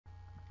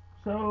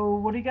So,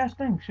 what do you guys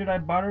think? Should I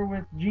bother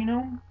with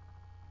GNOME?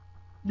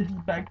 This is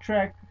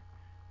BacTrack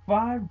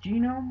 5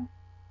 GNOME.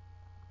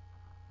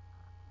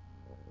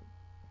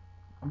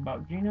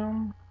 About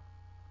GNOME.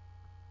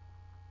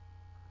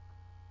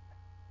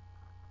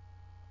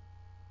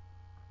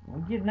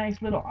 We get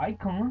nice little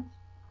icons.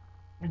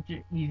 It's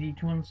easy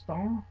to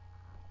install.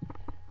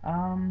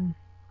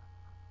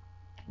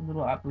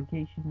 Little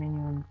application menu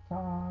on the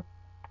top.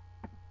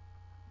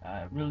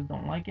 I really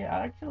don't like it.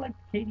 I actually like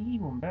the KDE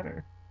one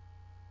better.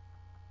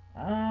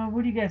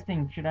 What do you guys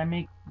think? Should I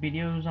make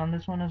videos on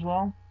this one as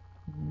well?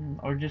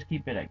 Or just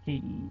keep it at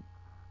KDE?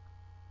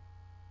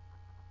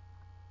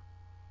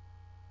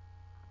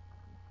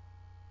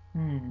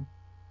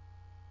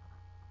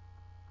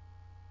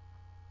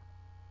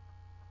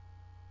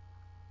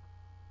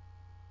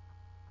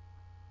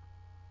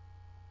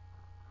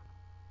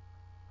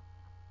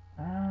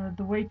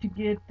 The way to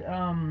get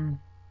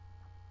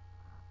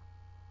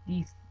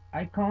these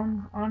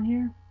icons on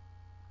here,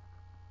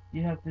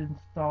 you have to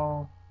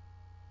install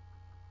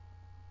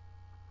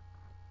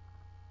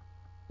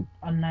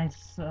a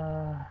nice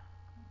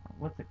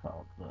what's it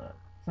called?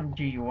 Some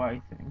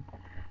GUI thing.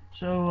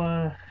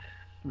 So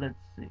let's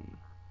see.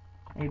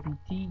 apt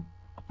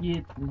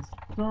get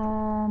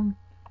install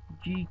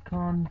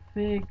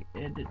gconfig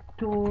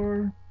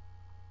editor.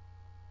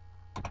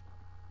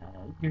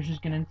 You're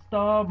just gonna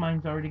install.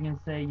 Mine's already gonna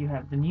say you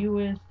have the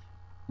newest.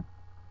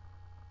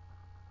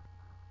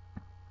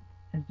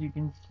 As you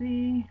can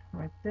see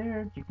right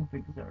there,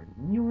 gconfig is already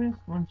the newest.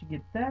 Once you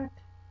get that,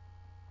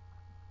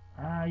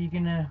 you're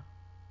gonna,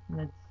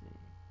 let's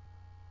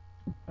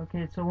see.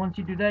 Okay, so once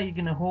you do that, you're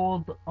gonna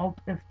hold Alt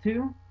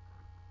F2.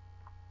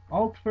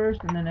 Alt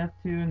first and then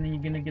F2, and then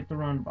you're gonna get the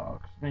run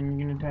box. Then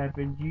you're gonna type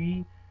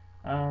in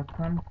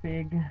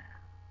config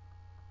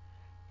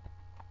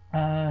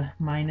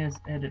minus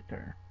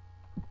editor.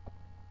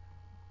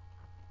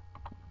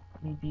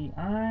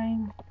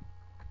 EDITOR.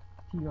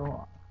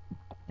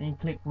 Then you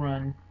click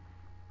run.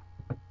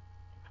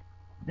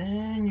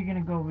 Then you're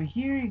gonna go over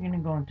here. You're gonna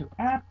go into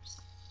apps.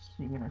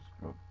 You're gonna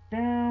scroll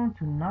down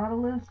to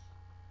Nautilus,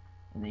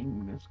 and then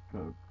you're gonna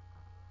scroll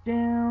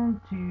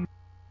down to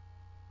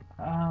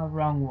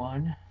wrong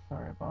one.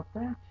 Sorry about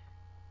that.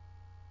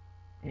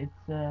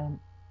 It's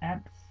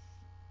apps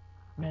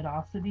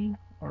Medosity,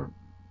 or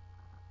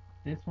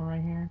this one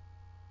right here.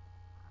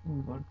 We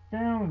can go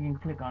down. We can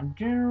click on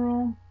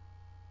general,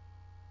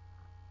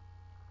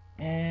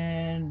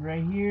 and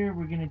right here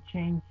we're gonna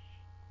change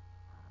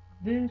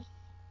this.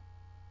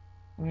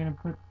 We're gonna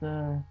put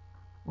the,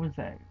 what's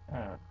that?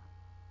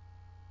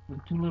 The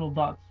two little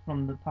dots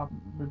from the top,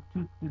 the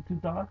two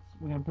dots.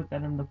 We're gonna put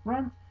that in the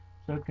front,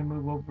 so it can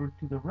move over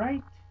to the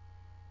right,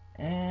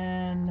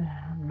 and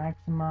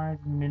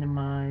maximize,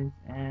 minimize,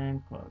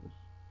 and close.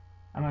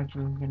 I'm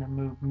actually gonna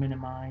move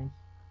minimize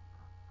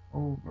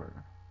over.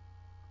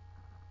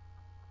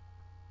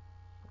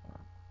 So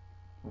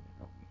put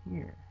it over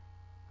here.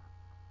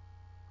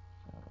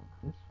 So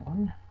this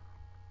one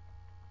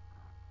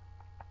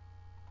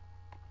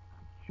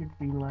should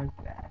be like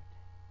that.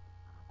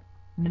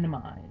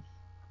 Minimize,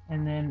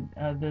 and then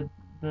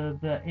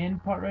the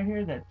end part right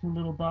here, that two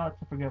little dots,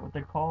 I forget what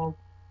they're called.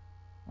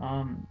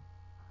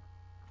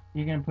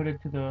 You're gonna put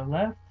it to the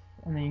left,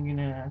 and then you're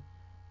gonna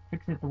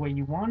fix it the way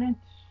you want it.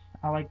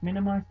 I like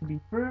minimize to be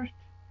first,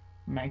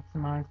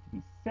 maximize to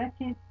be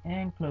second,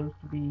 and close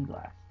to be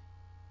last.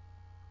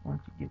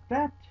 Once you get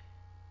that,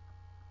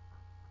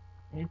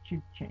 it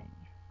should change.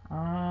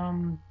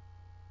 And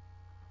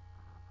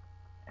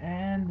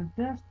the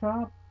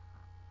desktop,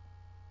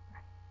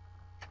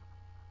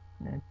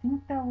 I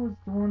think that was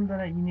the one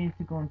that you needed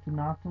to go into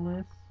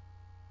Nautilus,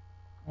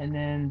 and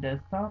then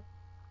desktop,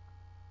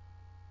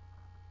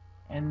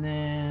 and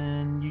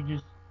then you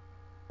just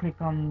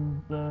click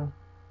on the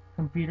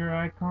computer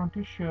icon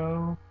to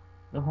show,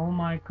 the home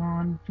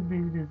icon to be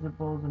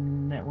visible, the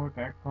network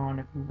icon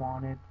if you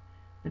want it,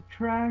 the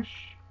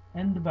trash,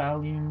 and the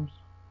volumes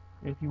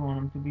if you want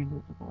them to be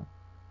visible.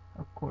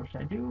 Of course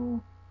I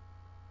do.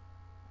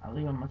 I'll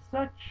leave them as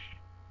such,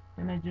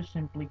 and I just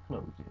simply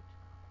close it.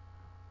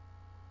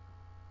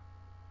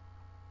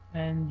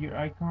 And your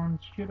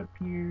icons should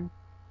appear,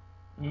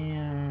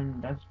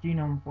 and that's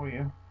GNOME for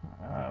you.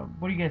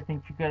 What do you guys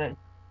think? Do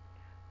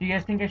you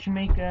guys think I should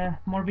make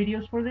more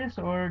videos for this,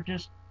 or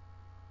just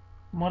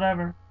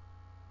whatever?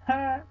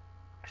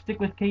 Stick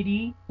with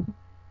KDE?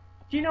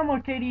 GNOME or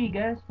KDE,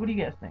 guys? What do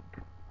you guys think?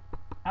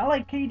 I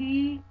like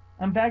KDE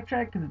and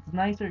BackTrack because it's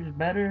nicer, it's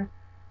better.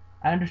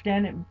 I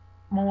understand it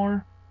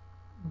more.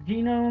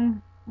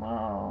 GNOME,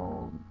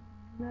 well,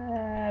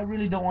 I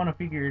really don't want to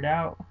figure it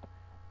out.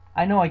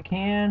 I know I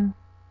can,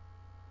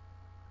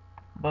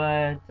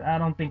 but I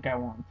don't think I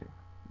want to.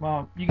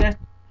 Well, you guys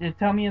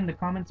tell me in the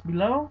comments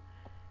below.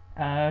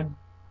 GNOME,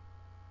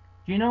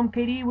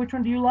 KDE, which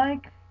one do you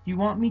like? Do you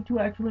want me to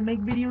actually make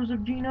videos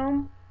of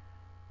GNOME?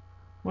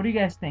 What do you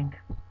guys think?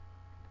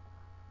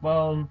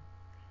 Well,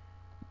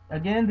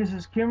 again, this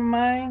is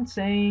Kimmermine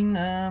saying,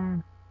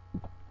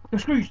 go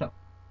screw yourself.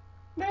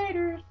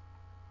 Laters.